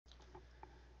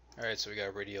Alright, so we got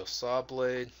a radial saw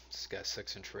blade. It's got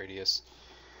 6-inch radius.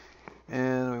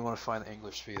 And we want to find the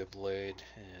English speed of the blade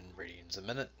in radians a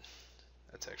minute.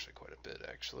 That's actually quite a bit,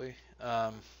 actually.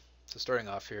 So starting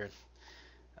off here,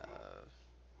 uh,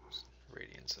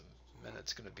 radians a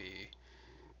minute's going to be,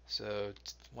 so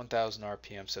 1,000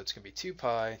 RPM, so it's going to be 2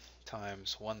 pi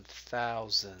times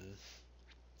 1,000.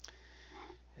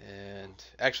 And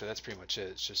actually, that's pretty much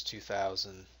it. It's just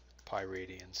 2,000 pi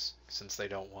radians, since they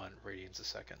don't want radians a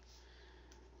second.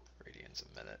 Radians a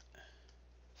minute.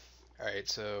 Alright,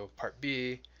 so part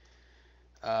B,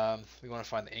 we want to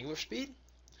find the English speed.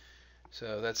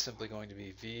 So that's simply going to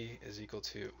be V is equal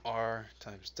to R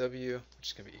times W, which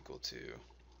is going to be equal to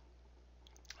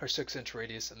our 6-inch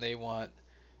radius, and they want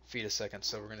feet a second,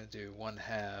 so we're going to do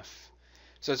 1/2.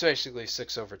 So it's basically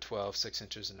 6 over 12, 6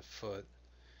 inches in a foot.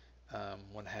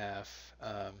 1/2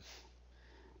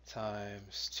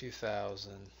 times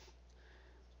 2,000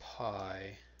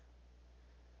 pi.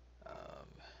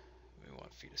 We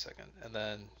want feet a second, and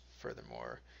then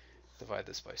furthermore, divide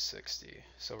this by 60.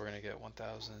 So we're going to get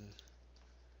 1,000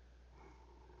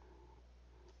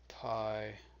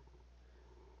 pi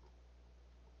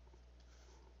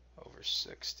over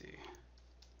 60.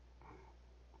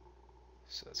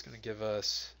 So that's going to give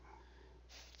us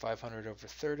 500 over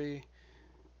 30,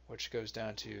 which goes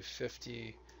down to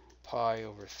 50 pi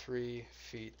over 3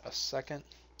 feet a second,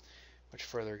 which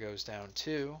further goes down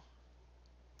to,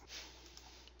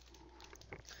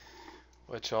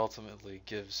 which ultimately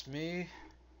gives me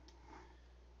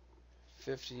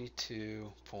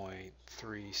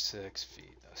 52.36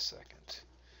 feet a second.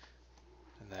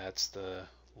 And that's the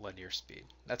linear speed.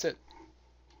 That's it.